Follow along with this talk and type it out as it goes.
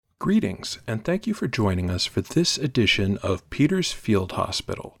Greetings, and thank you for joining us for this edition of Peter's Field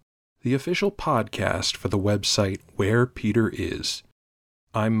Hospital, the official podcast for the website Where Peter Is.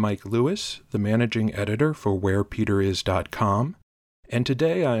 I'm Mike Lewis, the managing editor for WherePeterIs.com, and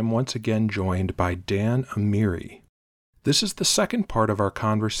today I am once again joined by Dan Amiri. This is the second part of our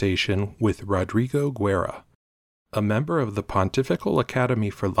conversation with Rodrigo Guerra, a member of the Pontifical Academy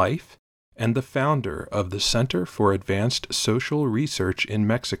for Life and the founder of the Center for Advanced Social Research in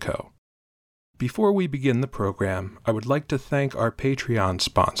Mexico. Before we begin the program, I would like to thank our Patreon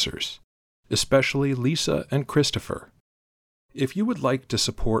sponsors, especially Lisa and Christopher. If you would like to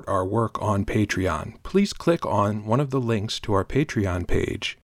support our work on Patreon, please click on one of the links to our Patreon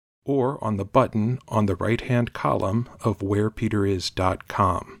page or on the button on the right-hand column of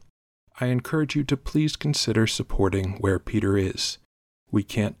wherepeteris.com. I encourage you to please consider supporting Where Peter Is. We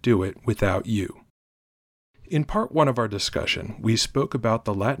can't do it without you. In part one of our discussion, we spoke about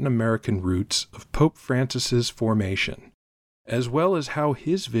the Latin American roots of Pope Francis's formation, as well as how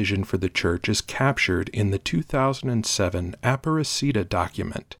his vision for the Church is captured in the 2007 Aparecida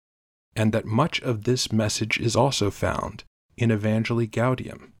document, and that much of this message is also found in Evangelii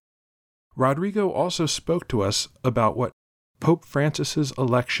Gaudium. Rodrigo also spoke to us about what Pope Francis's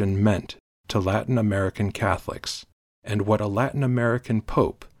election meant to Latin American Catholics, and what a Latin American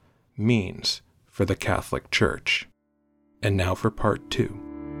Pope means for the Catholic Church. And now for part two.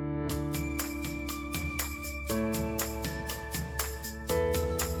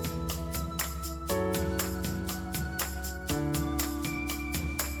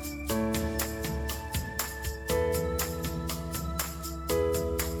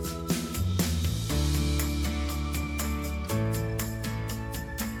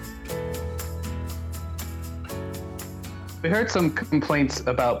 We heard some complaints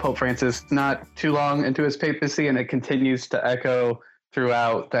about Pope Francis not too long into his papacy, and it continues to echo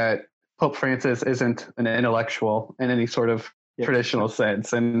throughout that Pope Francis isn't an intellectual in any sort of traditional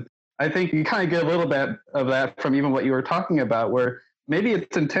sense. And I think you kind of get a little bit of that from even what you were talking about, where maybe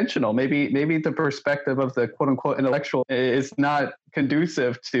it's intentional. Maybe the perspective of the quote unquote intellectual is not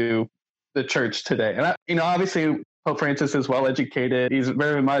conducive to the church today. And obviously Pope Francis is well educated. He's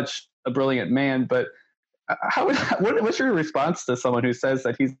very much a brilliant man, but what's your response to someone who says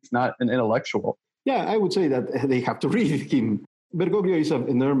that he's not an intellectual? Yeah, I would say that they have to read him. Bergoglio is an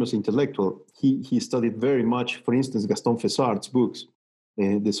enormous intellectual. He studied very much, for instance, Gaston Fessard's books,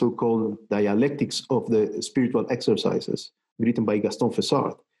 the so-called Dialectics of the Spiritual Exercises, written by Gaston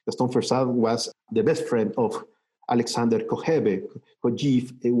Fessard. Gaston Fessard was the best friend of Alexander Kojève.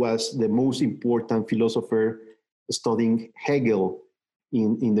 Kojève was the most important philosopher studying Hegel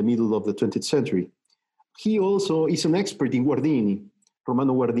in the middle of the 20th century. He also is an expert in Guardini.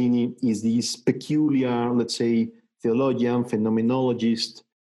 Romano Guardini is this peculiar, let's say, theologian, phenomenologist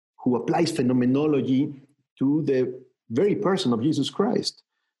who applies phenomenology to the very person of Jesus Christ.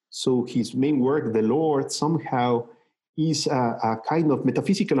 So his main work, The Lord, somehow is a kind of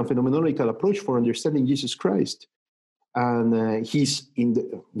metaphysical and phenomenological approach for understanding Jesus Christ. And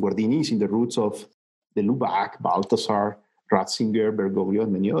Guardini is in the roots of de Lubac, Balthasar, Ratzinger, Bergoglio,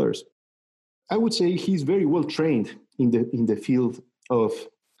 and many others. I would say he's very well trained in the field of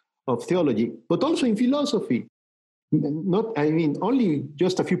theology, but also in philosophy. Only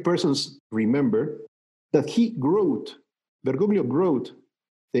just a few persons remember that Bergoglio wrote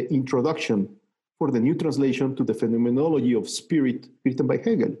the introduction for the new translation to the Phenomenology of Spirit written by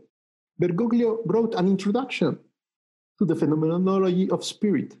Hegel. Bergoglio wrote an introduction to the Phenomenology of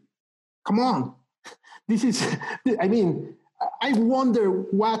Spirit. Come on, I wonder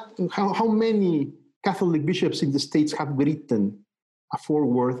how many Catholic bishops in the States have written a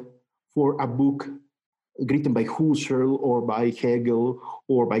foreword for a book written by Husserl or by Hegel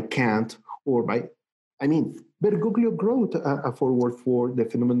or by Kant Bergoglio wrote a foreword for the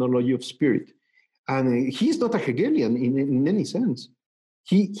Phenomenology of Spirit. And he's not a Hegelian in any sense.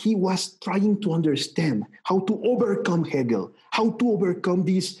 He was trying to understand how to overcome Hegel, how to overcome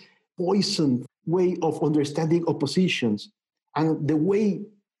this poisoned way of understanding oppositions. And the way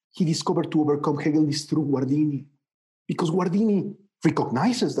he discovered to overcome Hegel is through Guardini, because Guardini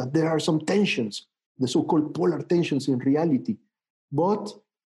recognizes that there are some tensions, the so-called polar tensions in reality, but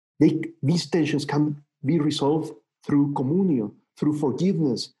these tensions can be resolved through communion, through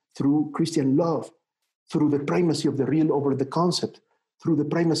forgiveness, through Christian love, through the primacy of the real over the concept, through the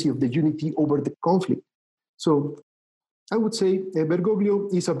primacy of the unity over the conflict. So I would say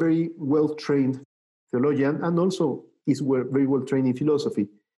Bergoglio is a very well-trained theologian and also is very well trained in philosophy.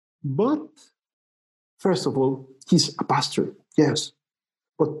 But first of all, he's a pastor, yes.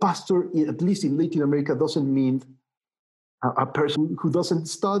 But pastor, at least in Latin America, doesn't mean a person who doesn't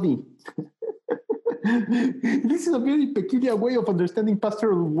study. This is a very peculiar way of understanding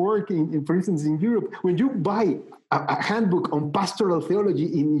pastoral work, for instance, in Europe. When you buy a handbook on pastoral theology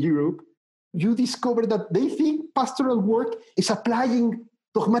in Europe, you discover that they think pastoral work is applying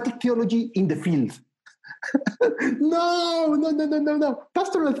dogmatic theology in the field. No.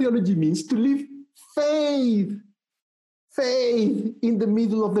 Pastoral theology means to live faith in the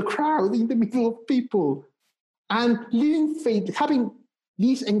middle of the crowd, in the middle of people. And living faith, having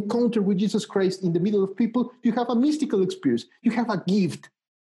this encounter with Jesus Christ in the middle of people, you have a mystical experience. You have a gift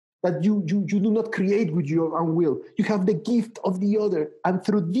that you do not create with your own will. You have the gift of the other. And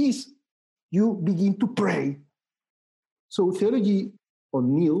through this, you begin to pray. So theology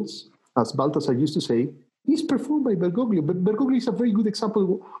on knees, as Balthasar used to say, is performed by Bergoglio. But Bergoglio is a very good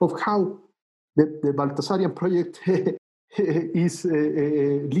example of how the Balthasarian project is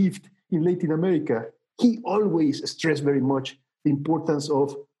lived in Latin America. He always stressed very much the importance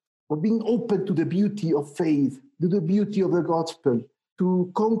of being open to the beauty of faith, to the beauty of the gospel,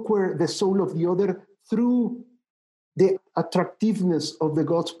 to conquer the soul of the other through the attractiveness of the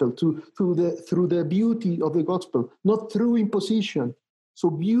gospel, through the beauty of the gospel, not through imposition. So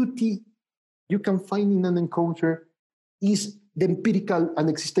beauty you can find in an encounter is the empirical and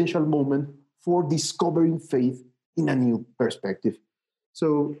existential moment for discovering faith in a new perspective.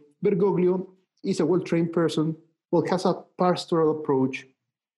 So Bergoglio is a well-trained person, but has a pastoral approach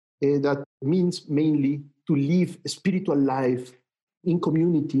that means mainly to live a spiritual life in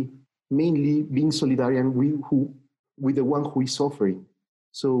community, mainly being solidarian with the one who is suffering.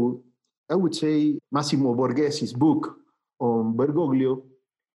 So I would say Massimo Borghesi's book on Bergoglio,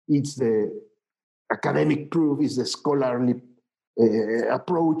 it's the academic proof, is the scholarly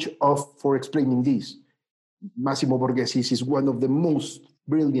approach for explaining this. Massimo Borghese is one of the most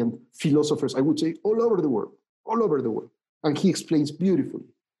brilliant philosophers, I would say, all over the world. And he explains beautifully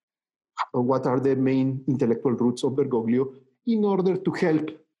what are the main intellectual roots of Bergoglio in order to help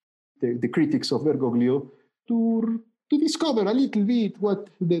the critics of Bergoglio to discover a little bit what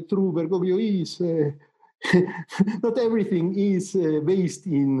the true Bergoglio is. Not everything is based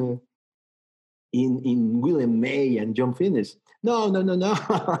in William May and John Finnis. No.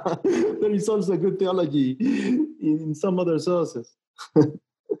 There is also good theology in some other sources.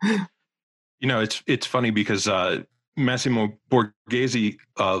 It's funny because Massimo Borghese,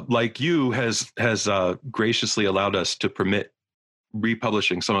 like you, has graciously allowed us to permit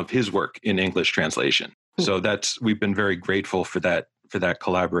republishing some of his work in English translation. So we've been very grateful for that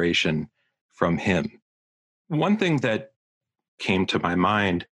collaboration from him. One thing that came to my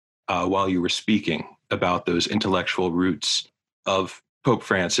mind while you were speaking about those intellectual roots of Pope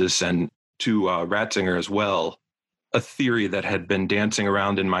Francis, and to Ratzinger as well, a theory that had been dancing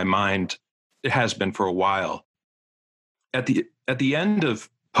around in my mind, it has been for a while. At the end of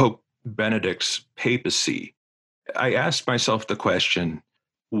Pope Benedict's papacy, I asked myself the question,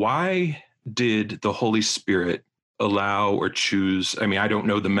 why did the Holy Spirit allow or choose, I don't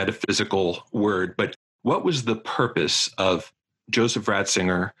know the metaphysical word, but what was the purpose of Joseph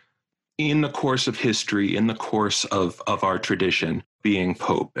Ratzinger in the course of history, in the course of our tradition, being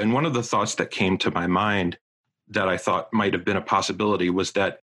Pope? And one of the thoughts that came to my mind that I thought might have been a possibility was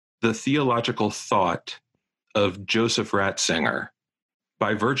that the theological thought of Joseph Ratzinger,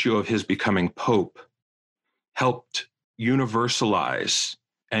 by virtue of his becoming Pope, helped universalize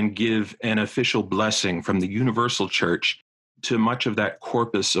and give an official blessing from the universal church to much of that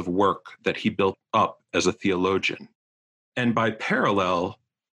corpus of work that he built up as a theologian. And by parallel,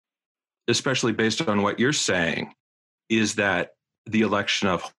 especially based on what you're saying, is that the election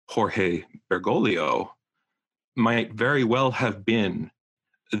of Jorge Bergoglio might very well have been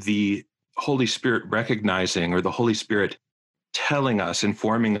the Holy Spirit recognizing, or the Holy Spirit telling us,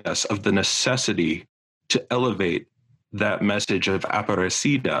 informing us of the necessity to elevate that message of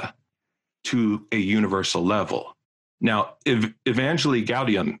Aparecida to a universal level. Now, Evangelii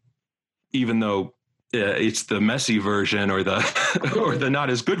Gaudium, even though it's the messy version or the not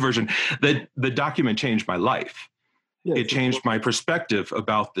as good version, the document changed my life. Yes, it changed my perspective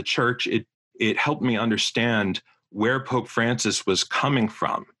about the church. It helped me understand where Pope Francis was coming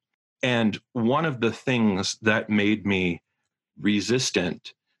from. And one of the things that made me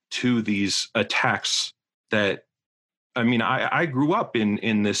resistant to these attacks that, I grew up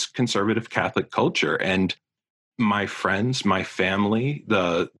in this conservative Catholic culture, and my friends, my family,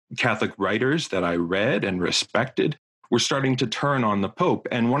 the Catholic writers that I read and respected were starting to turn on the Pope.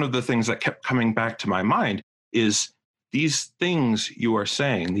 And one of the things that kept coming back to my mind is these things you are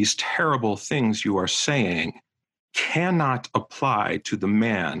saying, these terrible things you are saying, cannot apply to the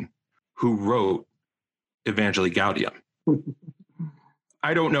man who wrote Evangelii Gaudium.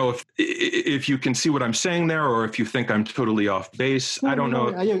 I don't know if you can see what I'm saying there, or if you think I'm totally off base. I don't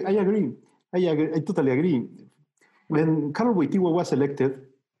know. I agree. I totally agree. When Karol Wojtyła was elected,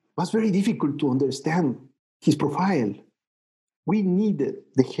 it was very difficult to understand his profile. We needed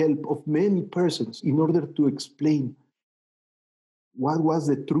the help of many persons in order to explain what was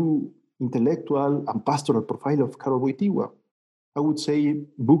the true intellectual and pastoral profile of Karol Wojtyła. I would say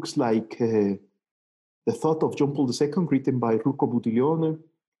books like The Thought of John Paul II, written by Rocco Buttiglione,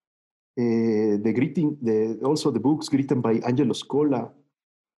 also the books written by Angelo Scola,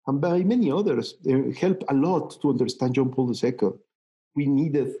 and by many others, helped a lot to understand John Paul II. We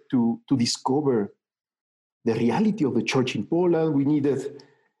needed to discover the reality of the church in Poland. We needed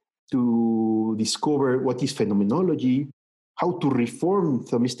to discover what is phenomenology, how to reform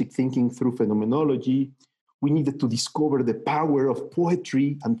Thomistic thinking through phenomenology. We needed to discover the power of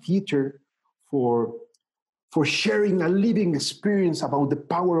poetry and theater for sharing a living experience about the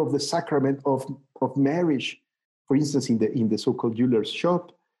power of the sacrament of marriage, for instance, in the so-called jeweler's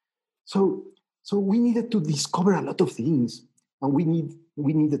shop. So we needed to discover a lot of things, and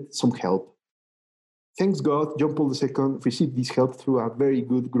we needed some help. Thanks God, John Paul II received this help through a very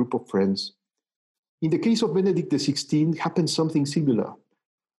good group of friends. In the case of Benedict XVI, happened something similar.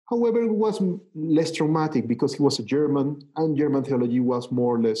 However, it was less traumatic because he was a German, and German theology was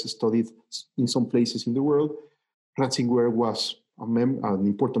more or less studied in some places in the world. Ratzinger was an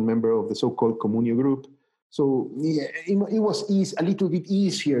important member of the so-called Communio group. So it was a little bit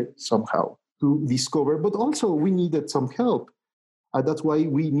easier somehow to discover, but also we needed some help. That's why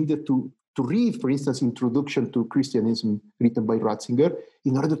we needed to read, for instance, Introduction to Christianism, written by Ratzinger,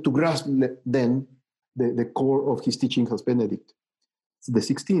 in order to grasp then the core of his teaching as Benedict the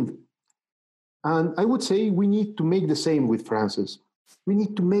 16th. And I would say we need to make the same with Francis. We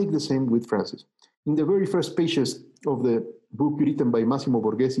need to make the same with Francis. In the very first pages of the book written by Massimo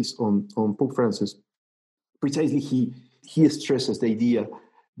Borghese on Pope Francis, precisely he stresses the idea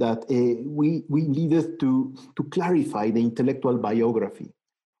that we needed to clarify the intellectual biography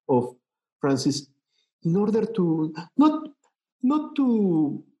of Francis in order to not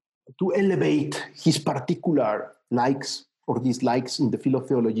to elevate his particular likes or dislikes in the field of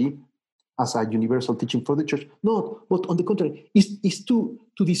theology as a universal teaching for the church. No, but on the contrary, is to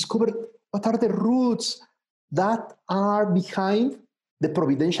discover what are the roots that are behind the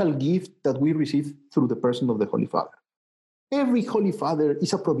providential gift that we receive through the person of the Holy Father. Every Holy Father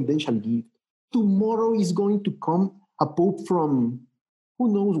is a providential gift. Tomorrow is going to come a pope from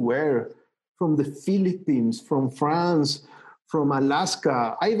who knows where, from the Philippines, from France, from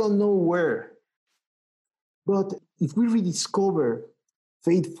Alaska, I don't know where. But if we rediscover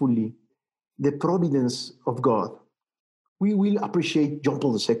faithfully the providence of God, we will appreciate John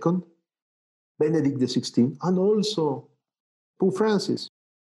Paul II, Benedict XVI, and also Pope Francis.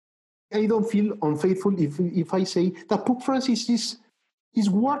 I don't feel unfaithful if I say that Pope Francis is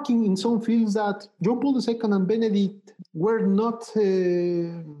working in some fields that John Paul II and Benedict were not,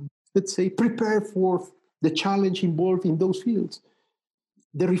 let's say, prepared for the challenge involved in those fields.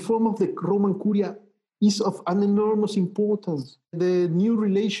 The reform of the Roman Curia is of an enormous importance. The new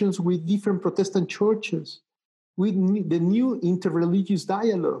relations with different Protestant churches, with the new interreligious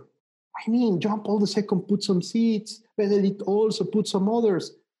dialogue. I mean, John Paul II put some seeds, Benedict also put some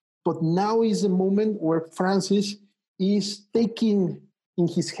others. But now is the moment where Francis is taking in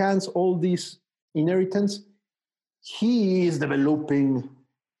his hands all this inheritance. He is developing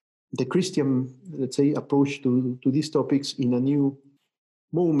the Christian, let's say, approach to these topics in a new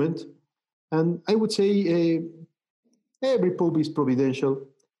moment. And I would say every pope is providential,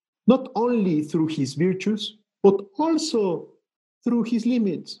 not only through his virtues, but also through his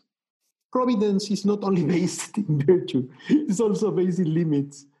limits. Providence is not only based in virtue, it's also based in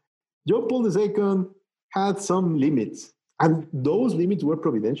limits. John Paul II had some limits, and those limits were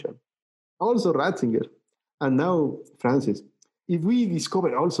providential. Also Ratzinger, and now Francis. If we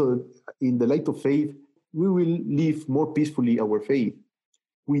discover also in the light of faith, we will live more peacefully our faith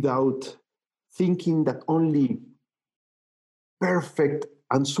without thinking that only perfect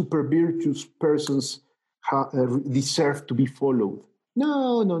and super virtuous persons deserve to be followed.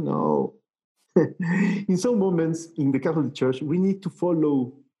 No. In some moments in the Catholic Church, we need to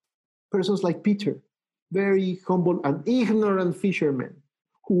follow persons like Peter, very humble and ignorant fisherman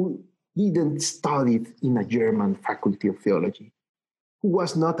who didn't study in a German faculty of theology, who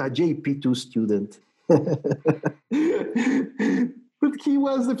was not a JP2 student. But he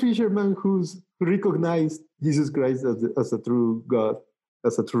was the fisherman who recognized Jesus Christ as a true God,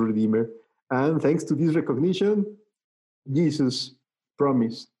 as a true Redeemer. And thanks to this recognition, Jesus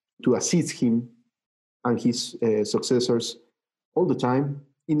promised to assist him and his successors all the time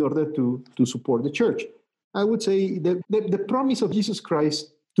in order to support the church. I would say the promise of Jesus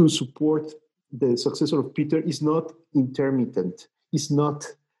Christ to support the successor of Peter is not intermittent. It's not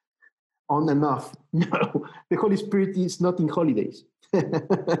on and off. No, the Holy Spirit is not in holidays.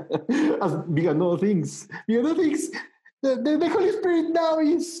 As big other things. The Holy Spirit now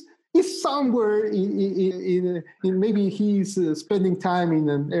is somewhere in maybe he's spending time in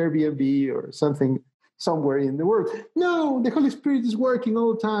an Airbnb or something somewhere in the world. No, the Holy Spirit is working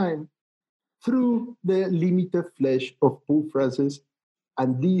all the time through the limited flesh of Pope Francis,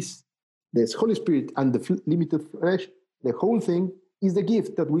 and this Holy Spirit and the limited flesh, the whole thing is the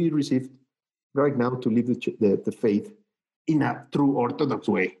gift that we received right now to live the faith in a true Orthodox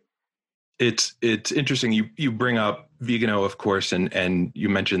way. It's interesting. You bring up Vigano, of course, and you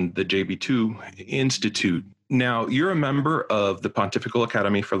mentioned the JB2 Institute. Now, you're a member of the Pontifical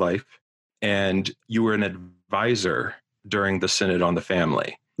Academy for Life, and you were an advisor during the Synod on the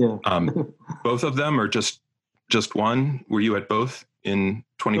Family. Yeah. Both of them, or just one? Were you at both in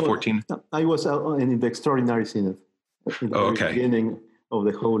 2014? No, I was in the Extraordinary Synod in the beginning of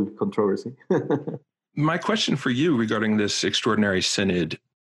the whole controversy. My question for you regarding this Extraordinary Synod,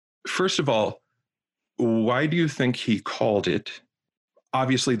 first of all, why do you think he called it?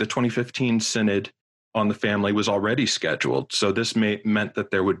 Obviously, the 2015 Synod on the Family was already scheduled, so this meant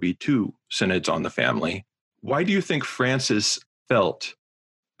that there would be 2 synods on the family. Why do you think Francis felt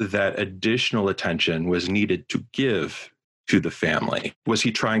that additional attention was needed to give to the family? Was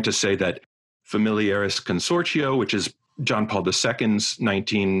he trying to say that Familiaris Consortio, which is John Paul II's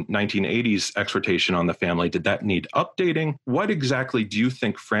 1980s exhortation on the family, did that need updating? What exactly do you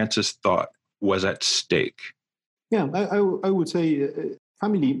think Francis thought was at stake? Yeah, I would say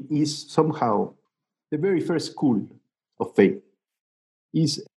family is somehow the very first school of faith.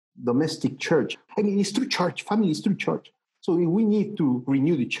 Is domestic church. I mean, it's true church. Family is true church. So if we need to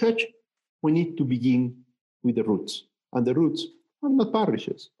renew the church, we need to begin with the roots. And the roots are not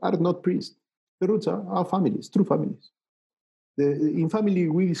parishes, are not priests. The roots are families, true families. In family,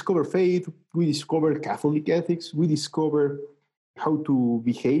 we discover faith, we discover Catholic ethics, we discover how to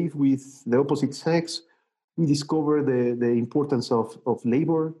behave with the opposite sex, we discover the importance of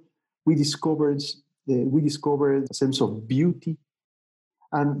labor, we discover a sense of beauty.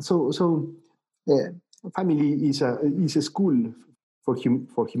 And so family is a school for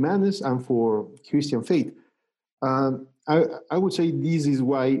humanism and for Christian faith. I would say this is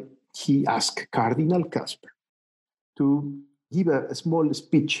why he asked Cardinal Kasper to give a small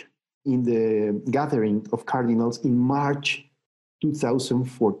speech in the gathering of cardinals in March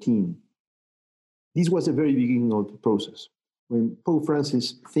 2014. This was the very beginning of the process, when Pope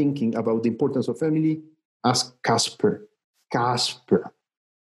Francis, thinking about the importance of family, asked Kasper.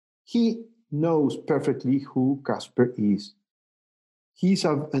 He knows perfectly who Kasper is. He's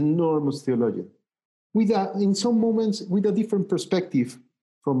an enormous theologian, in some moments with a different perspective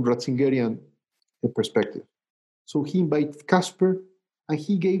from Ratzingerian perspective. So he invited Kasper, and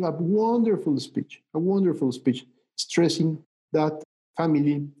he gave a wonderful speech, stressing that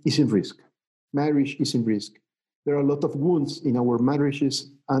family is in risk, marriage is in risk. There are a lot of wounds in our marriages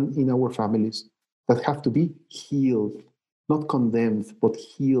and in our families that have to be healed, not condemned, but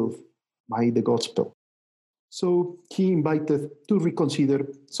healed by the gospel. So he invited to reconsider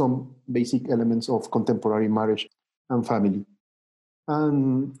some basic elements of contemporary marriage and family.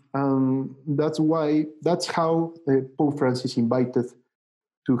 And that's how Pope Francis invited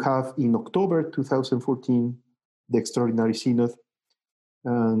to have in October 2014 the Extraordinary Synod.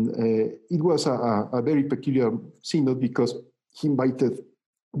 And it was a very peculiar synod because he invited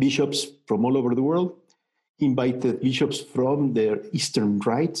bishops from all over the world. He invited bishops from the Eastern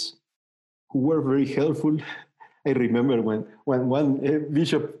rites who were very helpful. I remember when one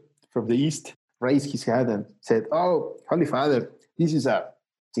bishop from the East raised his hand and said, "Oh, Holy Father, this is a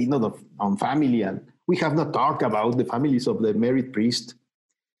synod on family, and we have not talked about the families of the married priest.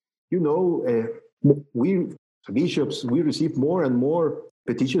 You know, we bishops, we receive more and more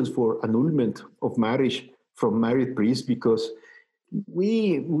petitions for annulment of marriage from married priests because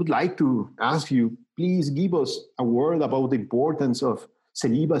we would like to ask you, please give us a word about the importance of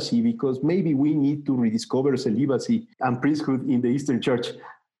celibacy, because maybe we need to rediscover celibacy and priesthood in the Eastern Church."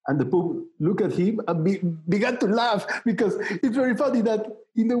 And the Pope looked at him and began to laugh, because it's very funny that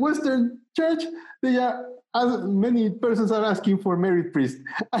in the Western Church, many persons are asking for married priests.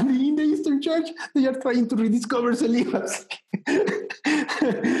 And in the Eastern Church, they are trying to rediscover celibacy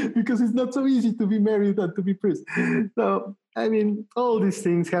because it's not so easy to be married and to be priest. So, I mean, all these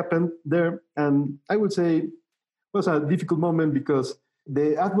things happened there. And I would say it was a difficult moment because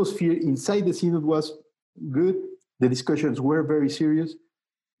the atmosphere inside the synod was good. The discussions were very serious,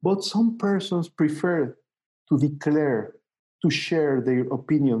 but some persons preferred to declare, to share their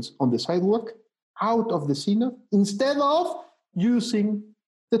opinions on the sidewalk out of the synod instead of using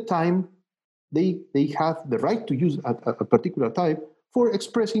the time they have the right to use at a particular time for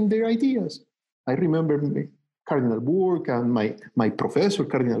expressing their ideas. I remember Cardinal Burke and my professor,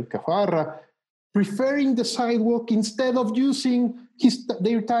 Cardinal Cafarra, preferring the sidewalk instead of using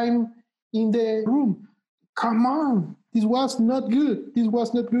their time in the room. Come on, this was not good. This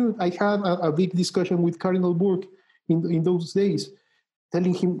was not good. I had a big discussion with Cardinal Burke in those days,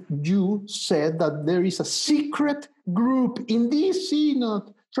 telling him, you said that there is a secret group in this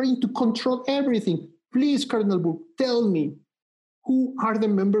synod trying to control everything. Please, Cardinal Burke, tell me, who are the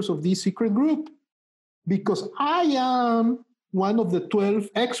members of this secret group? Because I am one of the 12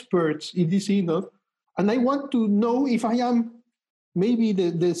 experts in this synod, and I want to know if I am maybe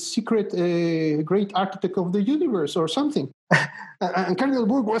the secret great architect of the universe or something. And Cardinal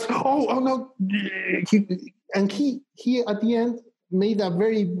Burke was, oh no. He at the end made a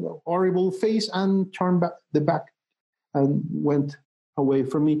very horrible face and turned back and went away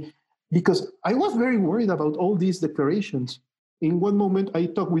from me, because I was very worried about all these declarations. In one moment, I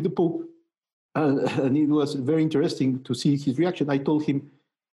talked with the Pope, and it was very interesting to see his reaction. I told him,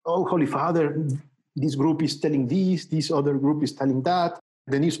 oh, Holy Father, this group is telling this other group is telling that.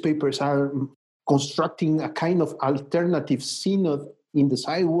 The newspapers are constructing a kind of alternative synod in the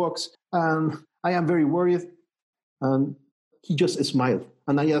sidewalks, and I am very worried. And he just smiled.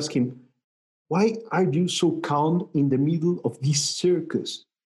 And I asked him, why are you so calm in the middle of this circus?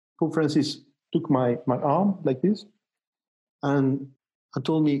 Pope Francis took my arm like this and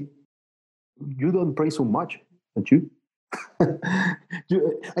told me, you don't pray so much, don't you?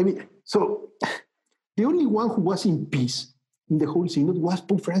 So the only one who was in peace in the whole synod was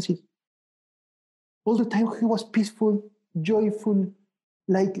Pope Francis. All the time he was peaceful, joyful,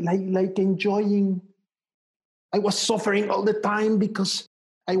 like enjoying. I was suffering all the time because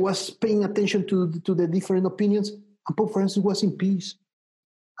I was paying attention to the different opinions, and Pope Francis was in peace.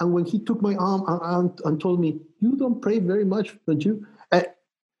 And when he took my arm and told me, you don't pray very much, don't you?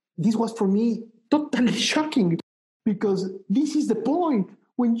 This was for me totally shocking, because this is the point.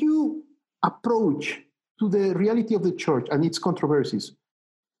 When you approach to the reality of the church and its controversies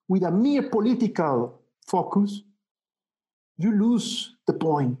with a mere political focus, you lose the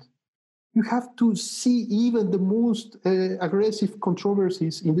point. You have to see even the most aggressive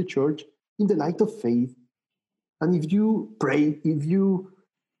controversies in the church in the light of faith. And if you pray, if you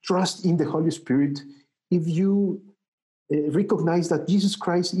trust in the Holy Spirit, if you recognize that Jesus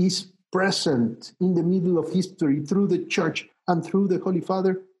Christ is present in the middle of history through the church and through the Holy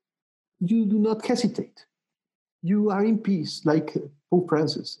Father, you do not hesitate. You are in peace, like Pope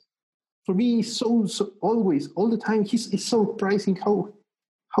Francis. For me, so always, all the time, it's so surprising how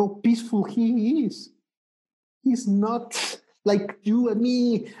peaceful he is. He's not like you and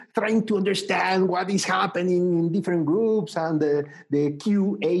me trying to understand what is happening in different groups and the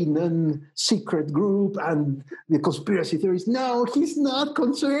QAnon secret group and the conspiracy theories. No, he's not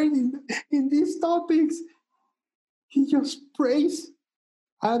concerned in these topics. He just prays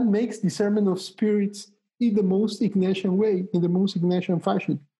and makes discernment of spirits in the most Ignatian way, in the most Ignatian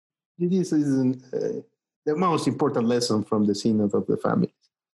fashion. This is the most important lesson from the Synod of the Family.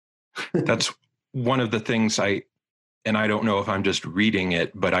 That's one of the things and I don't know if I'm just reading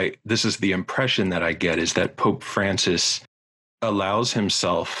it, but this is the impression that I get, is that Pope Francis allows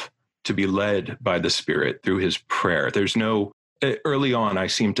himself to be led by the Spirit through his prayer. Early on, I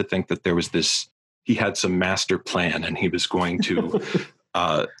seem to think that there was he had some master plan and he was going to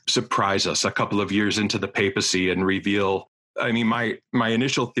surprise us a couple of years into the papacy and reveal. I mean, my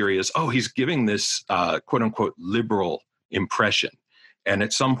initial theory is, he's giving this quote unquote liberal impression. And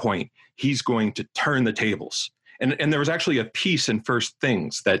at some point, he's going to turn the tables. And there was actually a piece in First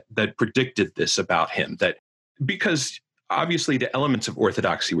Things that predicted this about him, that because obviously the elements of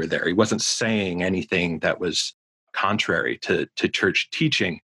orthodoxy were there. He wasn't saying anything that was contrary to church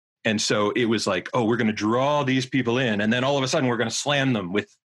teaching. And so it was like, we're going to draw these people in, and then all of a sudden we're going to slam them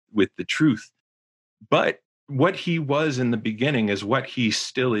with the truth. But what he was in the beginning is what he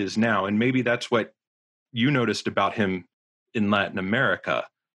still is now. And maybe that's what you noticed about him in Latin America.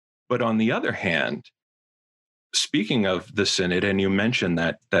 But on the other hand, speaking of the Synod, and you mentioned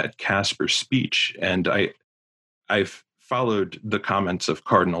that Casper speech, and I've followed the comments of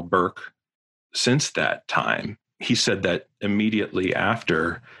Cardinal Burke since that time. He said that immediately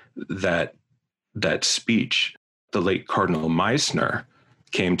after that speech, the late Cardinal Meissner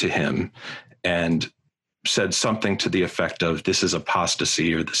came to him and said something to the effect of, this is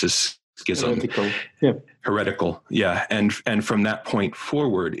apostasy, or this is schism. Heretical. Yeah. And from that point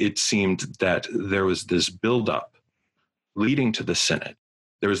forward, it seemed that there was this buildup leading to the synod.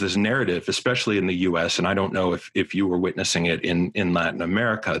 There was this narrative, especially in the US, and I don't know if you were witnessing it in Latin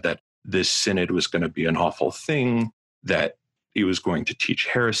America, that this synod was going to be an awful thing, that he was going to teach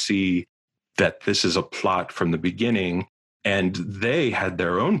heresy, that this is a plot from the beginning. And they had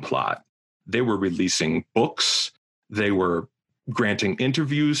their own plot. They were releasing books. They were granting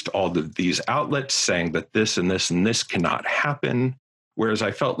interviews to all of these outlets saying that this and this and this cannot happen. Whereas I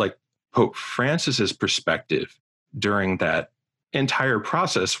felt like Pope Francis's perspective during that entire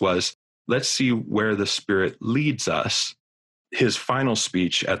process was, let's see where the Spirit leads us. His final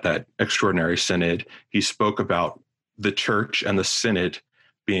speech at that extraordinary synod, he spoke about the church and the synod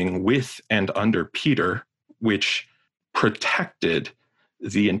being with and under Peter, which protected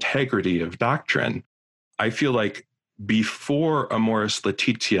the integrity of doctrine. I feel like before Amoris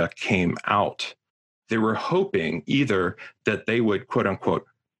Laetitia came out, they were hoping either that they would, quote unquote,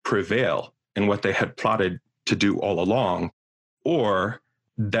 prevail in what they had plotted to do all along, or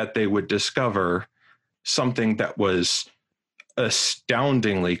that they would discover something that was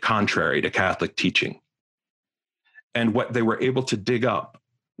astoundingly contrary to Catholic teaching. And what they were able to dig up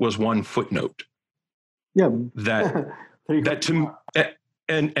was one footnote. Yeah. That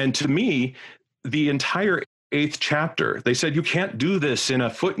to me, the entire 8th chapter, they said, you can't do this in a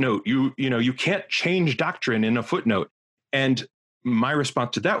footnote. You can't change doctrine in a footnote. And my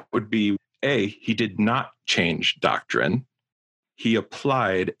response to that would be, A, he did not change doctrine. He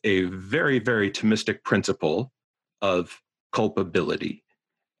applied a very, very Thomistic principle of culpability.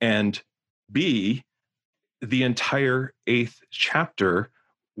 And B, the entire 8th chapter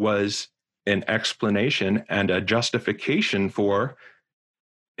was an explanation and a justification for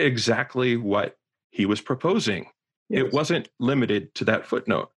exactly what he was proposing. Yes. It wasn't limited to that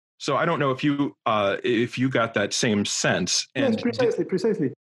footnote. So I don't know if you got that same sense. And yes,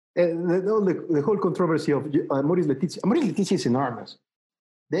 precisely. The whole controversy of Amoris Laetitia. Amoris Laetitia is enormous.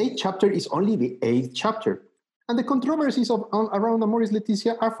 The 8th chapter is only the 8th chapter. And the controversies around Amoris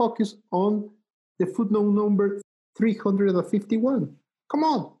Laetitia are focused on the footnote number 351. Come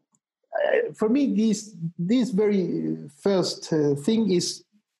on. For me, this very first thing is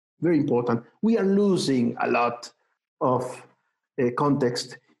very important. We are losing a lot of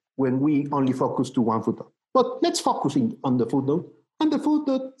context when we only focus to one footnote. But let's focus on the footnote. And the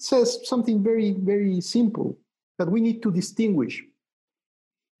footnote says something very, very simple, that we need to distinguish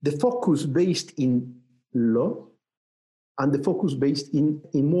the focus based in law and the focus based in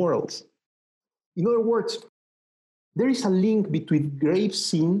morals. In other words, there is a link between grave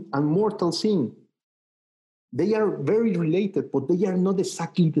sin and mortal sin. They are very related, but they are not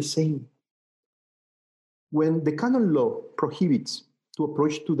exactly the same. When the canon law prohibits to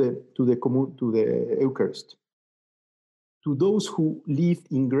approach to the Eucharist, to those who live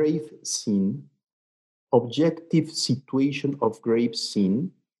in grave sin, objective situation of grave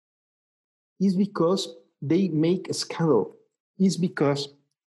sin, is because they make a scandal. Is because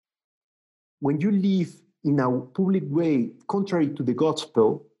when you live in a public way contrary to the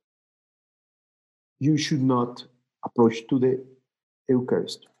gospel, you should not approach to the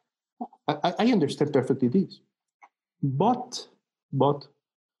Eucharist. I understand perfectly this. But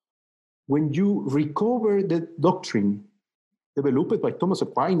when you recover the doctrine developed by Thomas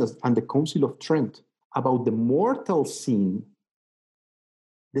Aquinas and the Council of Trent about the mortal sin,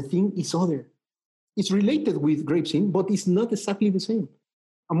 the thing is other. It's related with grave sin, but it's not exactly the same.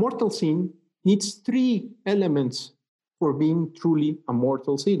 A mortal sin needs 3 elements for being truly a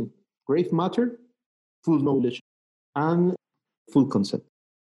mortal sin: grave matter, full knowledge, and full consent.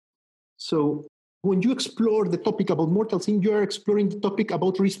 So when you explore the topic about mortal sin, you are exploring the topic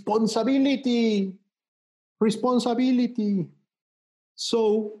about responsibility. Responsibility.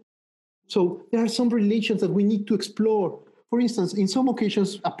 So there are some relations that we need to explore. For instance, in some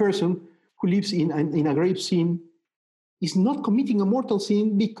occasions, a person who lives in a grave sin is not committing a mortal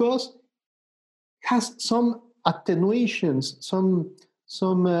sin because has some attenuations, some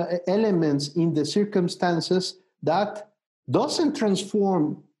elements in the circumstances that doesn't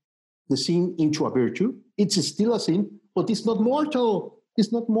transform the sin into a virtue. It's still a sin, but it's not mortal.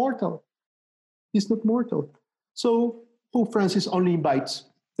 It's not mortal. It's not mortal. So Pope Francis only invites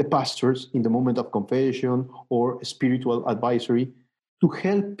the pastors in the moment of confession or spiritual advisory to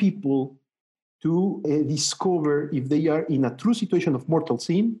help people to discover if they are in a true situation of mortal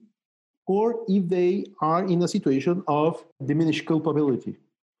sin or if they are in a situation of diminished culpability.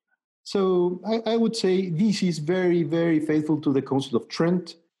 So I would say this is very, very faithful to the Council of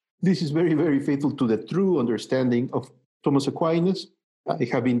Trent. This is very, very faithful to the true understanding of Thomas Aquinas. I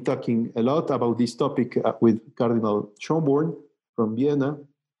have been talking a lot about this topic with Cardinal Schönborn from Vienna.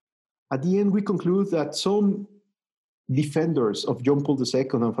 At the end, we conclude that some defenders of John Paul II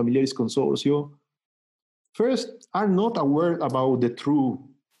and Familiaris Consortio first are not aware about the true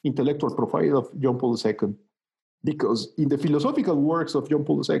intellectual profile of John Paul II, because in the philosophical works of John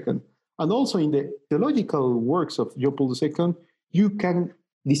Paul II and also in the theological works of John Paul II, you can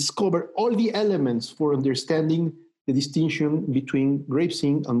discover all the elements for understanding the distinction between grave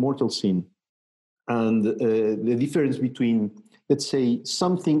sin and mortal sin, and the difference between, let's say,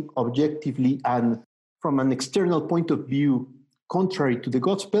 something objectively and from an external point of view contrary to the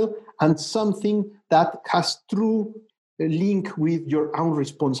gospel, and something that has true link with your own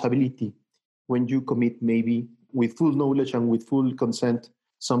responsibility when you commit, maybe with full knowledge and with full consent,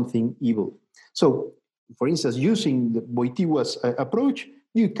 something evil. So, for instance, using the Wojtyła's approach,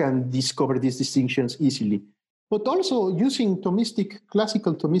 you can discover these distinctions easily. But also using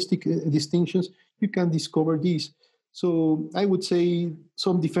classical Thomistic distinctions, you can discover these. So I would say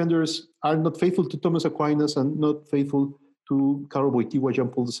some defenders are not faithful to Thomas Aquinas and not faithful to Karol Wojtyła, John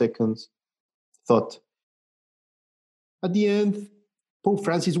Paul II's thought. At the end, Pope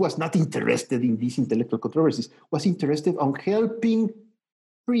Francis was not interested in these intellectual controversies, was interested on helping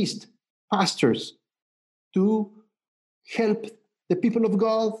priests, pastors, to help the people of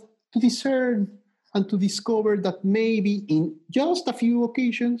God to discern and to discover that maybe in just a few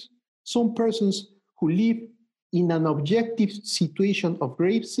occasions, some persons who live in an objective situation of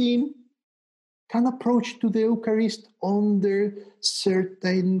grave sin can approach to the Eucharist under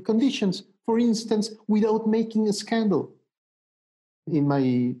certain conditions, for instance, without making a scandal. In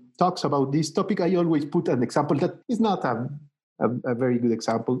my talks about this topic, I always put an example that is not a very good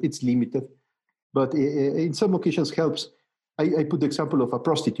example, it's limited, but in some occasions helps. I put the example of a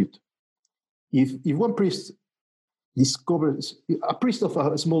prostitute. If one priest discovers, a priest of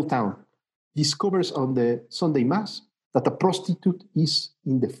a small town discovers on the Sunday Mass that a prostitute is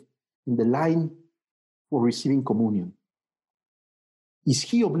in the line for receiving communion, is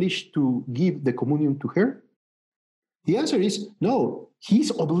he obliged to give the communion to her? The answer is no. He's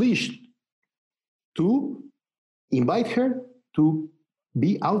obliged to invite her to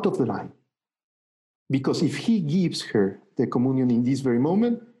be out of the line. Because if he gives her the communion in this very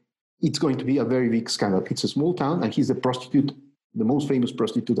moment, it's going to be a very big scandal. It's a small town, and he's the prostitute, the most famous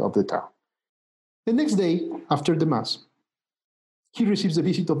prostitute of the town. The next day, after the Mass, he receives the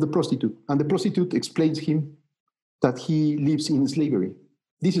visit of the prostitute, and the prostitute explains him that he lives in slavery.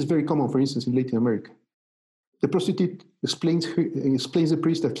 This is very common, for instance, in Latin America. The prostitute explains the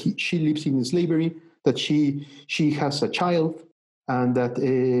priest that she lives in slavery, that she has a child, and that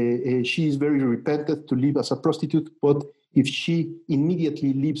she is very repentant to live as a prostitute, but if she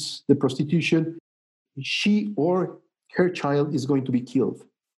immediately leaves the prostitution, she or her child is going to be killed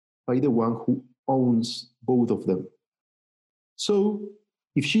by the one who owns both of them. So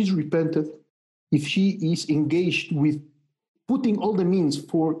if she's repentant, if she is engaged with putting all the means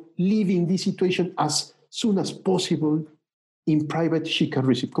for leaving this situation as soon as possible in private, she can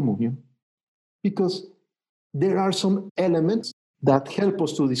receive communion. Because there are some elements that help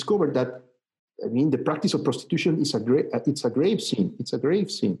us to discover that, the practice of prostitution is a grave sin. It's a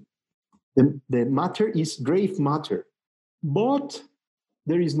grave sin. The matter is grave matter. But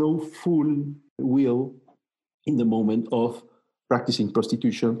there is no full will in the moment of practicing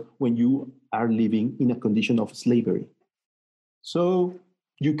prostitution when you are living in a condition of slavery. So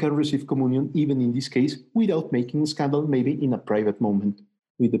you can receive communion, even in this case, without making a scandal, maybe in a private moment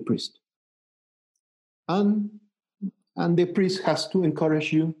with the priest. And the priest has to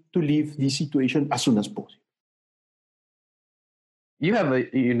encourage you to leave this situation as soon as possible. You have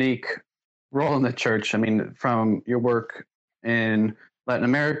a unique role in the church. From your work in Latin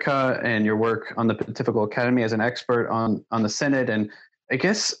America and your work on the Pontifical Academy as an expert on the Synod. And I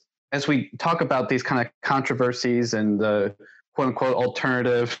guess as we talk about these kind of controversies and the quote-unquote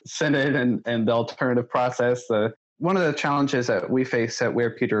alternative Synod and the alternative process, one of the challenges that we face at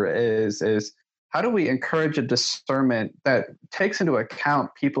Where Peter is how do we encourage a discernment that takes into account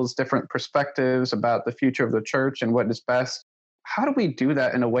people's different perspectives about the future of the church and what is best? How do we do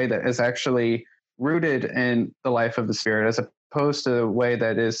that in a way that is actually rooted in the life of the Spirit, as opposed to a way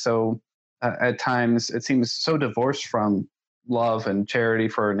that is so, at times, it seems so divorced from love and charity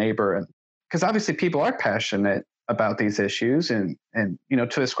for our neighbor? And because obviously people are passionate about these issues, and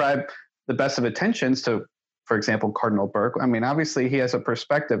to ascribe the best of intentions to, for example, Cardinal Burke. Obviously he has a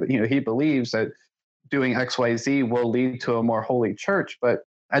perspective. He believes that doing X, Y, Z will lead to a more holy church. But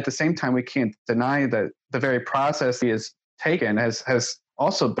at the same time, we can't deny that the very process he has taken has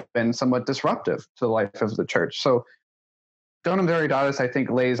also been somewhat disruptive to the life of the church. So Donum Veritatis, I think,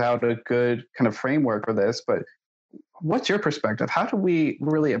 lays out a good kind of framework for this, but what's your perspective? How do we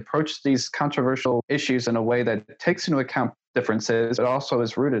really approach these controversial issues in a way that takes into account differences, but also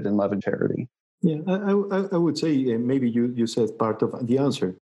is rooted in love and charity? Yeah, I would say maybe you said part of the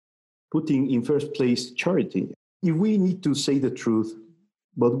answer. Putting in first place charity. If we need to say the truth,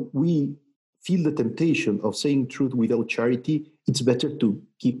 but we feel the temptation of saying truth without charity, it's better to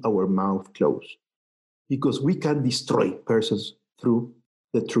keep our mouth closed, because we can destroy persons through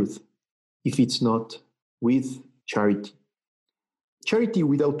the truth if it's not with charity. Charity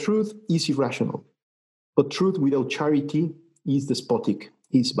without truth is irrational, but truth without charity is despotic,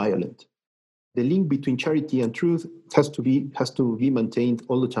 is violent. The link between charity and truth has to be maintained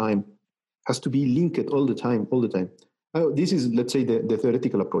all the time, has to be linked all the time. This is, let's say, the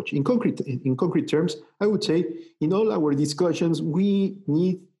theoretical approach. In concrete terms, I would say in all our discussions, we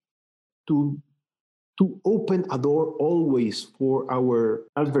need to open a door always for our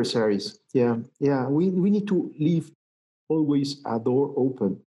adversaries. We need to leave always a door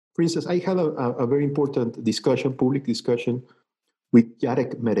open. For instance, I had a very important public discussion with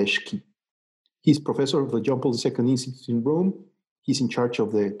Jarek Mereshki. He's professor of the John Paul II Institute in Rome. He's in charge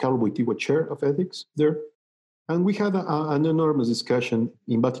of the Karol Wojtyła Chair of Ethics there. And we had an enormous discussion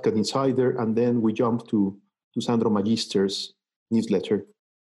in Vatican Insider, and then we jumped to Sandro Magister's newsletter.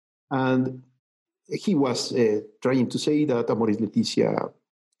 And he was trying to say that Amoris Laetitia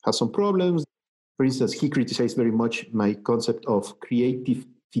has some problems. For instance, he criticized very much my concept of creative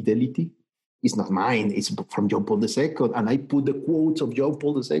fidelity. It's not mine, it's from John Paul II. And I put the quotes of John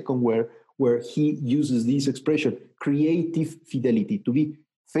Paul II where he uses this expression, creative fidelity, to be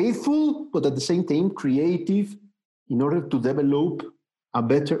faithful, but at the same time creative in order to develop a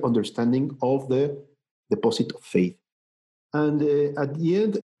better understanding of the deposit of faith. And at the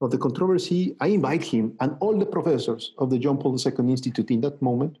end of the controversy, I invite him and all the professors of the John Paul II Institute in that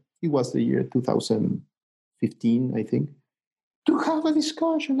moment, it was the year 2015, I think, to have a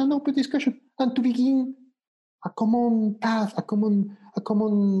discussion, an open discussion, and to begin a common path, a common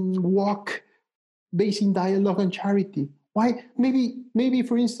walk based in dialogue and charity. Why? Maybe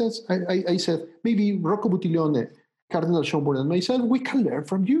for instance, I said, maybe Rocco Buttiglione, Cardinal Schönborn, and myself, we can learn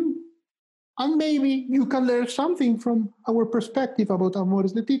from you. And maybe you can learn something from our perspective about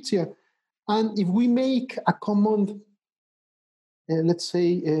Amoris Laetitia. And if we make a common,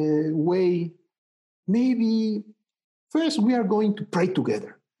 way, maybe first we are going to pray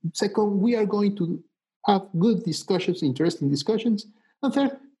together. Second, we are going to have good discussions, interesting discussions. And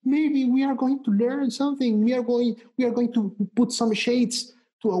third, maybe we are going to learn something. We are going to put some shades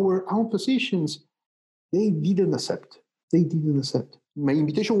to our own positions. They didn't accept. My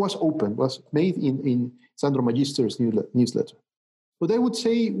invitation was open, was made in Sandro Magister's newsletter. But I would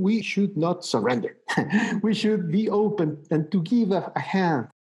say we should not surrender. We should be open and to give a hand.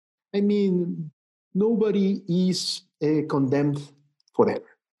 I mean, nobody is condemned forever.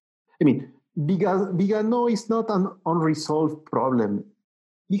 I mean, Vigano is not an unresolved problem.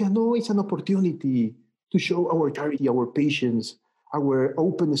 Vigano is an opportunity to show our charity, our patience, our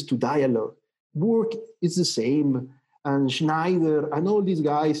openness to dialogue. Burke is the same, and Schneider and all these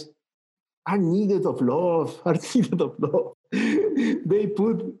guys are needed of love. They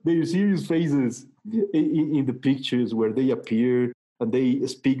put their serious faces in the pictures where they appear and they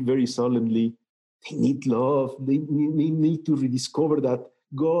speak very solemnly. They need love. They need to rediscover that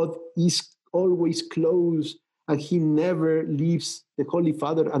God is always close and he never leaves the Holy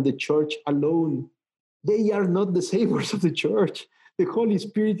Father and the Church alone. They are not the saviors of the Church. The Holy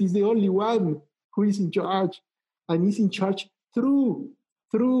Spirit is the only one who is in charge, and is in charge through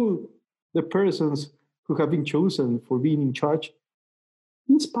the persons who have been chosen for being in charge,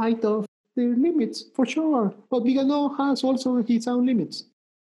 in spite of their limits, for sure. But Vigano has also his own limits.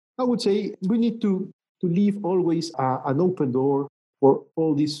 I would say we need to leave always an open door for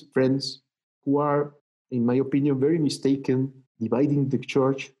all these friends who are, in my opinion, very mistaken, dividing the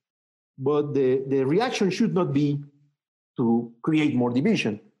church. But the reaction should not be to create more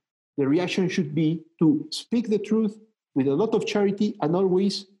division. The reaction should be to speak the truth with a lot of charity and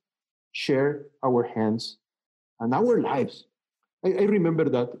always share our hands and our lives. I remember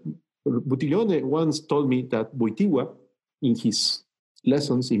that Buttiglione once told me that Wojtyła, in his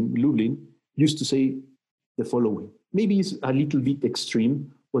lessons in Lublin, used to say the following. Maybe it's a little bit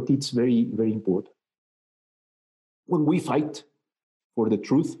extreme, but it's very, very important. When we fight for the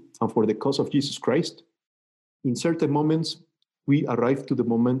truth and for the cause of Jesus Christ, in certain moments, we arrive to the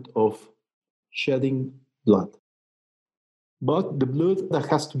moment of shedding blood. But the blood that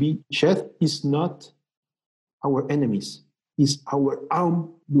has to be shed is not our enemies, it's our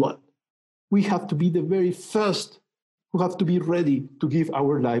own blood. We have to be the very first who have to be ready to give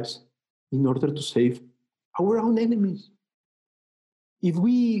our lives in order to save our own enemies. If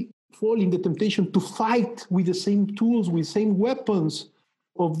we fall in the temptation to fight with the same tools, with same weapons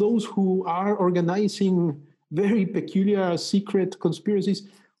of those who are organizing very peculiar secret conspiracies,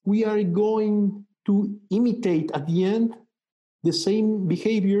 we are going to imitate at the end the same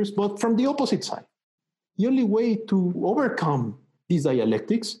behaviors, but from the opposite side. The only way to overcome these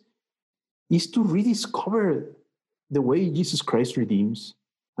dialectics is to rediscover the way Jesus Christ redeems.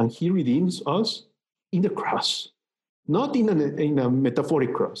 And he redeems us in the cross, not in a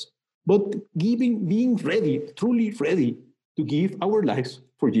metaphoric cross, but being ready, truly ready to give our lives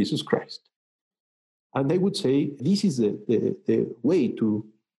for Jesus Christ. And I would say this is the way to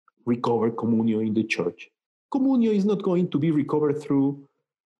recover communio in the church. Communio is not going to be recovered through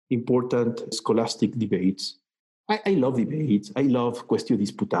important scholastic debates. I love debates. I love quaestio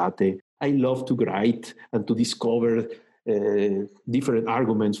disputate. I love to write and to discover different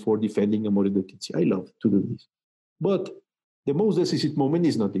arguments for defending Amore Laetitia. I love to do this. But the most decisive moment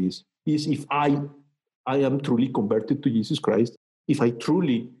is not this. Is if I am truly converted to Jesus Christ, if I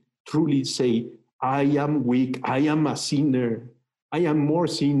truly say, I am weak, I am a sinner, I am more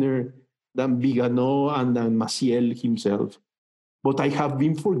sinner than Viganò and than Maciel himself. But I have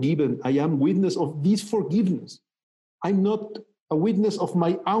been forgiven. I am witness of this forgiveness. I'm not a witness of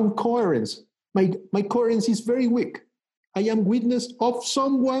my own coherence. My coherence is very weak. I am witness of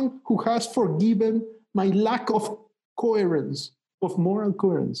someone who has forgiven my lack of coherence, of moral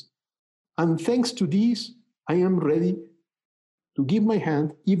coherence. And thanks to this, I am ready to give my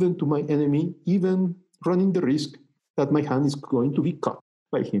hand even to my enemy, even running the risk that my hand is going to be cut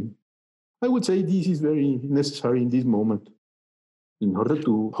by him. I would say this is very necessary in this moment in order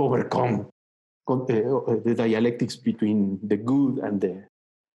to overcome the dialectics between the good and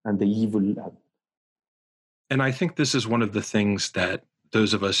the evil. And I think this is one of the things that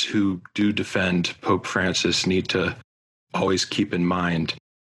those of us who do defend Pope Francis need to always keep in mind.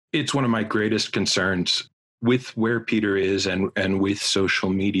 It's one of my greatest concerns with where Peter is and with social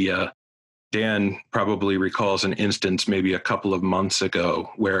media. Dan probably recalls an instance maybe a couple of months ago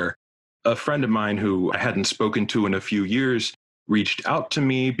where a friend of mine who I hadn't spoken to in a few years reached out to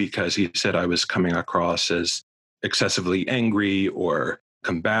me because he said I was coming across as excessively angry or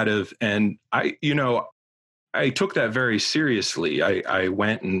combative. And I took that very seriously. I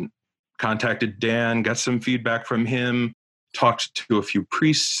went and contacted Dan, got some feedback from him, talked to a few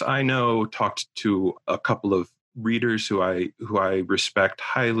priests I know, talked to a couple of readers who I respect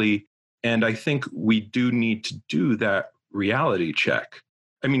highly. And I think we do need to do that reality check.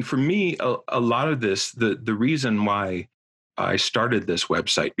 I mean, for me, a lot of this, the reason why I started this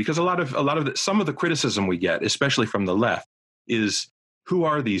website, because some of the criticism we get, especially from the left, is who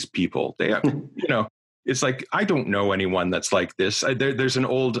are these people? They are, it's like, I don't know anyone that's like this. There's an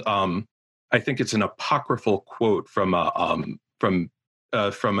old, I think it's an apocryphal quote from a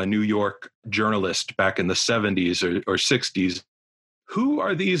New York journalist back in the 70s or 60s. Who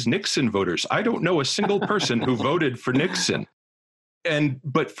are these Nixon voters? I don't know a single person who voted for Nixon.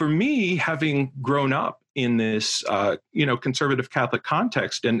 But for me, having grown up in this, conservative Catholic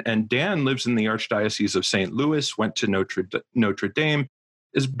context, and Dan lives in the Archdiocese of St. Louis, went to Notre Dame,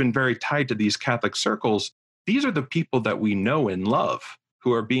 has been very tied to these Catholic circles. These are the people that we know and love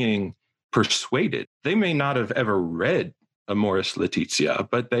who are being persuaded. They may not have ever read Amoris Laetitia,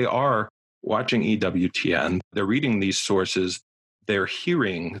 but they are watching EWTN. They're reading these sources. They're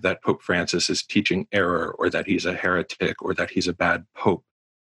hearing that Pope Francis is teaching error, or that he's a heretic, or that he's a bad pope.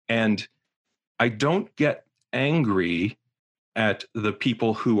 And I don't get angry at the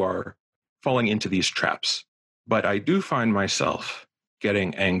people who are falling into these traps, but I do find myself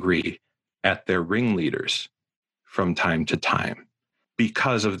getting angry at their ringleaders from time to time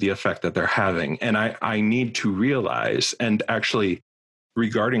because of the effect that they're having. And I need to realize, and actually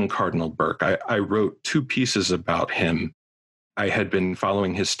regarding Cardinal Burke, I wrote 2 pieces about him. I had been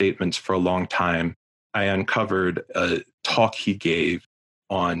following his statements for a long time. I uncovered a talk he gave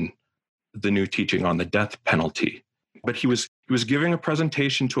on the new teaching on the death penalty. But he was giving a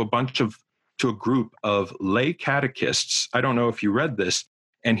presentation to a group of lay catechists. I don't know if you read this,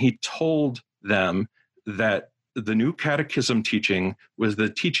 and he told them that the new catechism teaching was the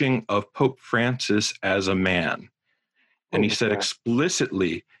teaching of Pope Francis as a man. And he said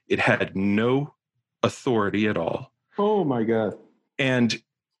explicitly it had no authority at all. Oh my God. And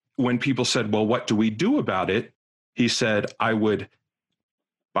when people said, well, what do we do about it? He said, I would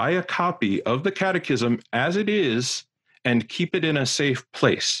buy a copy of the catechism as it is and keep it in a safe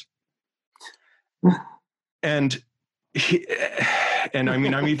place. And And I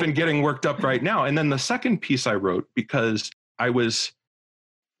mean, I'm even getting worked up right now. And then the second piece I wrote, because I was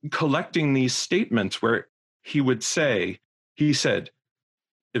collecting these statements where he said,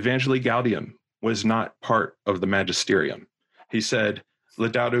 Evangelii Gaudium was not part of the magisterium. He said,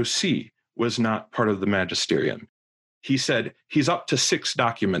 Laudato Si was not part of the magisterium. He said, he's up to 6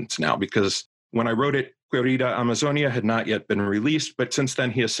 documents now, because when I wrote it, Querida Amazonia had not yet been released, but since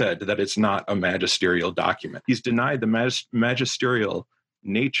then he has said that it's not a magisterial document. He's denied the magisterial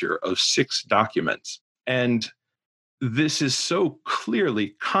nature of 6 documents. And this is so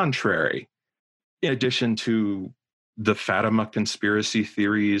clearly contrary, in addition to the Fatima conspiracy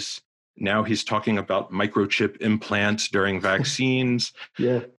theories. Now he's talking about microchip implants during vaccines.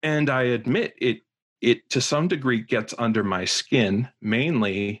 Yeah. And I admit it to some degree gets under my skin,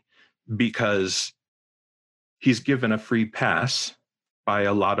 mainly because he's given a free pass by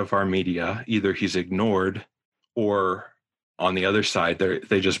a lot of our media. Either he's ignored, or on the other side,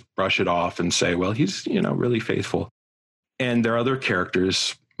 they just brush it off and say, well, he's, really faithful. And there are other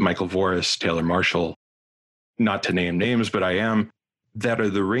characters, Michael Voris, Taylor Marshall, not to name names, but I am, that are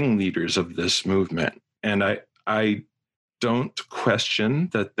the ringleaders of this movement. And I don't question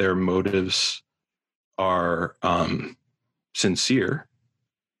that their motives are sincere.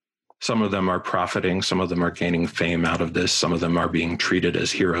 Some of them are profiting, some of them are gaining fame out of this, some of them are being treated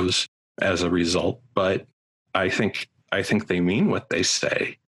as heroes as a result. But I think they mean what they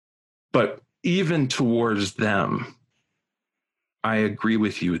say. But even towards them, I agree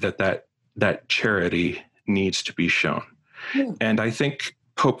with you that charity needs to be shown. Yeah. And I think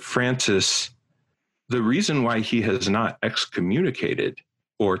Pope Francis, the reason why he has not excommunicated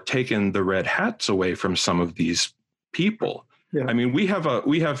or taken the red hats away from some of these people. Yeah. I mean, we have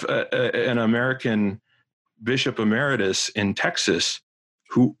an American Bishop Emeritus in Texas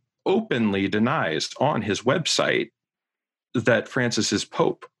who openly denies on his website that Francis is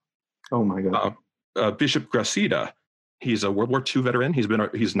Pope. Oh my God. Bishop Gracida, he's a World War II veteran.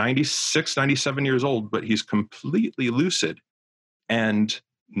 He's 96, 97 years old, but he's completely lucid. And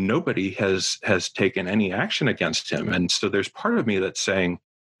nobody has taken any action against him. And so there's part of me that's saying,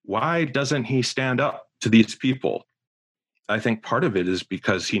 why doesn't he stand up to these people? I think part of it is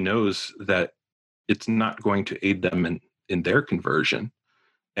because he knows that it's not going to aid them in their conversion.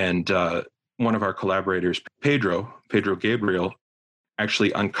 And one of our collaborators, Pedro Gabriel,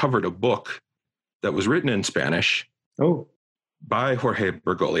 actually uncovered a book that was written in Spanish by Jorge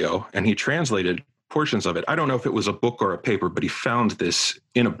Bergoglio, and he translated portions of it. I don't know if it was a book or a paper, but he found this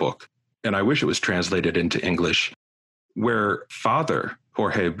in a book, and I wish it was translated into English, where Father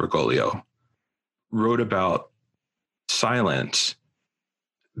Jorge Bergoglio wrote about silence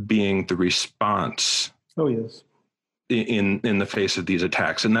being the response. Oh, yes. In the face of these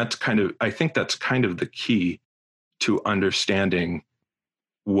attacks. And I think that's kind of the key to understanding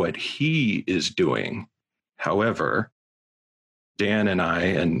what he is doing. However, Dan and I,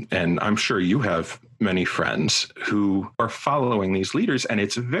 and I'm sure you have many friends who are following these leaders, and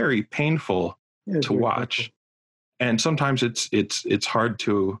it's very painful to watch. Painful. And sometimes it's hard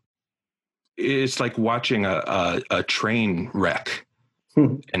to, it's like watching a train wreck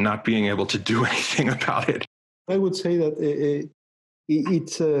and not being able to do anything about it. I would say that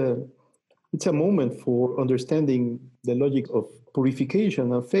it's a moment for understanding the logic of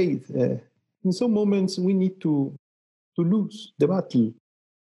purification of faith. In some moments, we need to lose the battle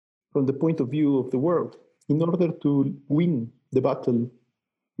from the point of view of the world in order to win the battle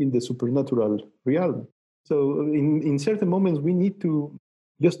in the supernatural realm. So in certain moments, we need to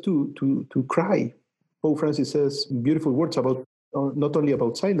just to cry. Pope Francis says beautiful words about not only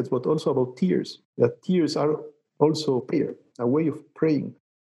about silence, but also about tears, that tears are also prayer, a way of praying.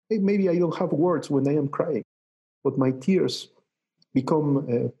 Hey, maybe I don't have words when I am crying, but my tears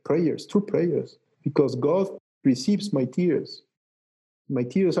become prayers, true prayers, because God receives my tears. My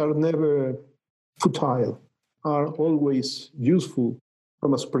tears are never futile, are always useful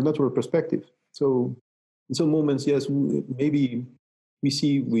from a supernatural perspective. So in some moments, yes, maybe we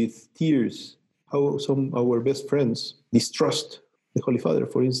see with tears how some of our best friends distrust the Holy Father,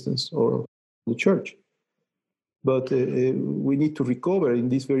 for instance, or the Church. But we need to recover in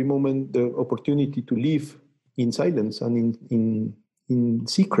this very moment the opportunity to live in silence and in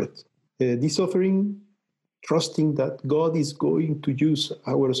secret. This suffering, trusting that God is going to use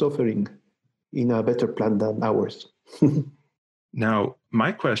our suffering in a better plan than ours. Now,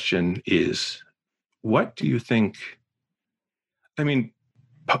 my question is, what do you think? I mean,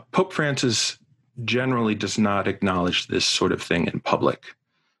 Pope Francis generally does not acknowledge this sort of thing in public.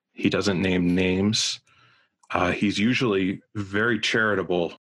 He doesn't name names. He's usually very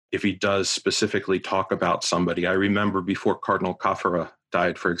charitable if he does specifically talk about somebody. I remember before Cardinal Caffara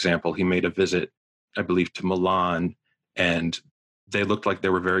died, for example, he made a visit, I believe, to Milan, and they looked like they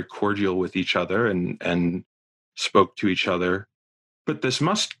were very cordial with each other and spoke to each other. But this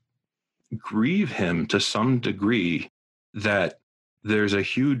must grieve him to some degree that there's a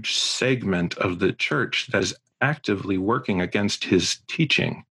huge segment of the church that is actively working against his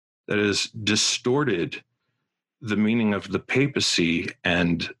teaching, that has distorted the meaning of the papacy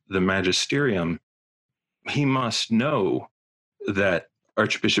and the magisterium. He must know that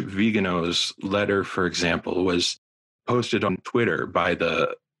Archbishop Vigano's letter, for example, was posted on Twitter by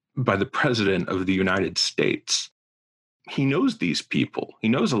the president of the United States. He knows these people. He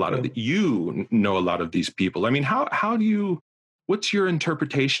knows a lot of you know a lot of these people. I mean, how do you, what's your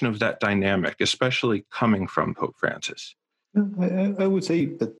interpretation of that dynamic, especially coming from Pope Francis? I would say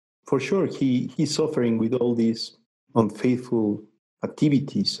that for sure he's suffering with all these unfaithful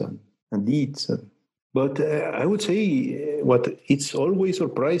activities and deeds. But I would say what it's always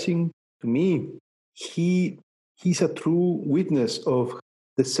surprising to me, he's a true witness of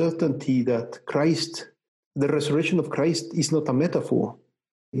the certainty that Christ, the resurrection of Christ, is not a metaphor.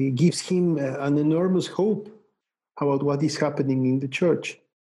 It gives him an enormous hope about what is happening in the church.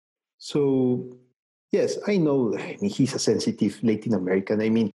 So, yes, I know he's a sensitive Latin American. I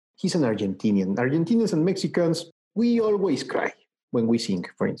mean, he's an Argentinian. Argentinians and Mexicans, we always cry when we sing,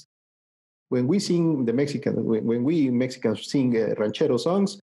 for instance. When we sing when we Mexicans sing ranchero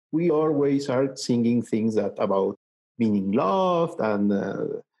songs, we always are singing things that about meaning loved and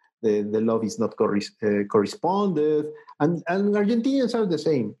the love is not corresponded. And Argentinians are the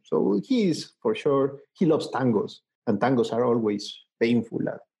same. So he is, for sure, he loves tangos. And tangos are always painful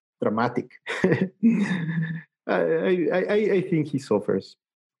and dramatic. I think he suffers.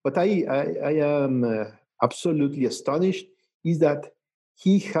 But I am absolutely astonished is that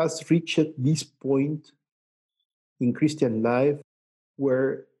he has reached this point in Christian life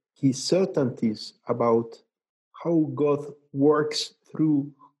where his certainties about how God works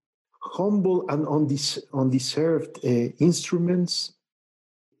through humble and undeserved instruments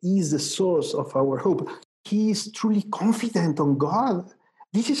is the source of our hope. He is truly confident on God.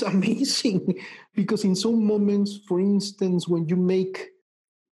 This is amazing because in some moments, for instance, when you make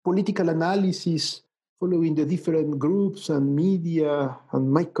political analysis following the different groups and media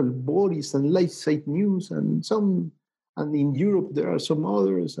and Michael Boris and LifeSite News and in Europe there are some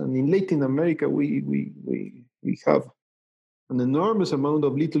others, and in Latin America we have an enormous amount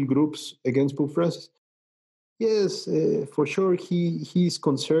of little groups against Pope Francis. Yes, for sure he is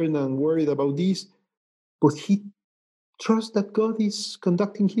concerned and worried about this, but he trusts that God is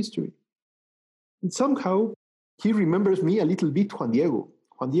conducting history. And somehow he remembers me a little bit, Juan Diego.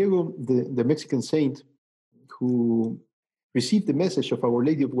 Juan Diego, the Mexican saint who received the message of Our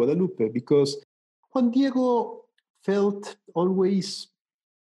Lady of Guadalupe, because Juan Diego felt always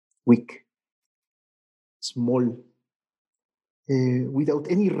weak, small, without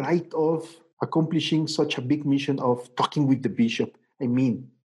any right of accomplishing such a big mission of talking with the bishop. I mean,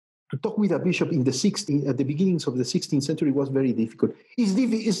 to talk with a bishop at the beginnings of the 16th century was very difficult.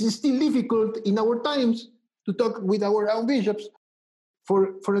 It's still difficult in our times to talk with our own bishops.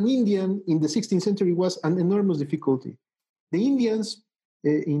 For an Indian in the 16th century was an enormous difficulty. The Indians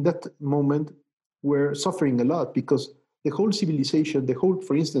in that moment were suffering a lot because the whole civilization,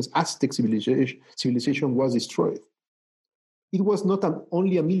 for instance, Aztec civilization was destroyed. It was not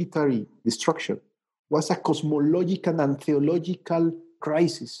only a military destruction, it was a cosmological and theological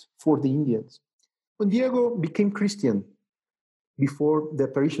crisis for the Indians. When Diego became Christian before the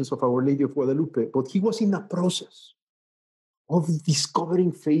apparitions of Our Lady of Guadalupe, but he was in a process of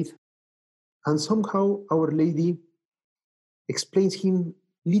discovering faith, and somehow Our Lady explains him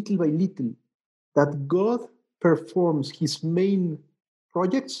little by little that God performs his main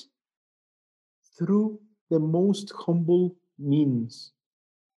projects through the most humble means.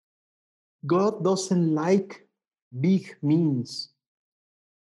 God doesn't like big means.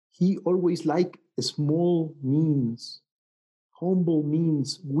 He always likes small means, humble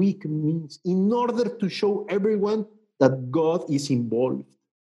means, weak means, in order to show everyone that God is involved.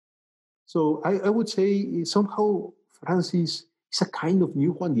 So I would say somehow Francis is a kind of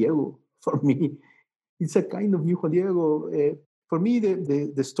new Juan Diego for me. It's a kind of new Juan Diego. For me,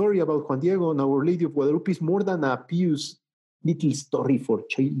 the story about Juan Diego and Our Lady of Guadalupe is more than a pious little story for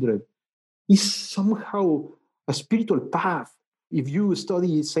children. It's somehow a spiritual path. If you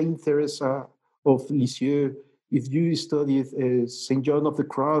study Saint Teresa of Lisieux, if you studied St. John of the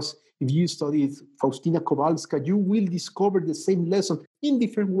Cross, if you studied Faustina Kowalska, you will discover the same lesson in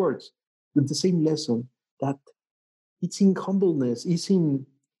different words, but the same lesson, that it's in humbleness, it's in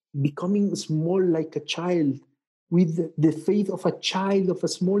becoming small like a child, with the faith of a child, of a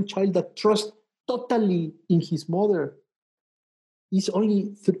small child that trusts totally in his mother. It's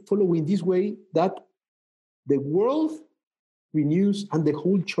only following this way that the world renews and the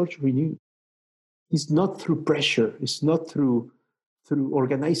whole church renews. It's not through pressure. It's not through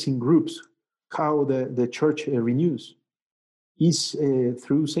organizing groups how the church renews. It's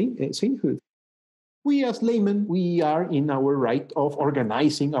through sainthood. We as laymen, we are in our right of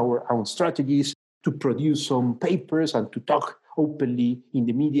organizing our own strategies to produce some papers and to talk openly in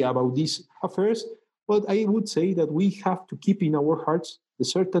the media about these affairs. But I would say that we have to keep in our hearts the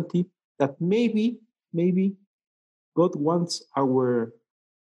certainty that maybe God wants our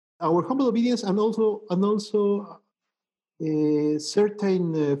humble obedience and also a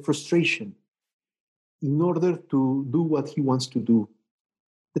certain frustration in order to do what He wants to do.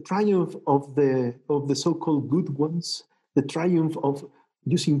 The triumph of the so-called good ones, the triumph of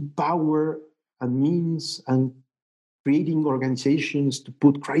using power and means and creating organizations to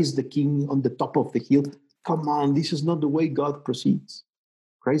put Christ the King on the top of the hill. Come on, this is not the way God proceeds.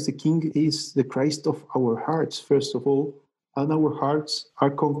 Christ the King is the Christ of our hearts, first of all, and our hearts are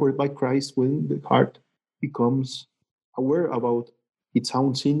conquered by Christ when the heart becomes aware about its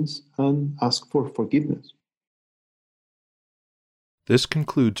own sins and asks for forgiveness. This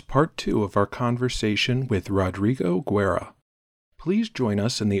concludes part 2 of our conversation with Rodrigo Guerra. Please join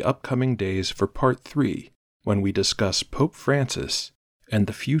us in the upcoming days for part 3, when we discuss Pope Francis and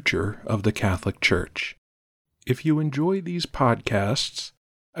the future of the Catholic Church. If you enjoy these podcasts,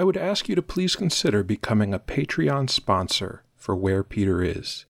 I would ask you to please consider becoming a Patreon sponsor for Where Peter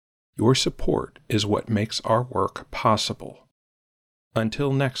Is. Your support is what makes our work possible.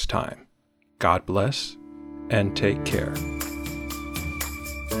 Until next time, God bless and take care.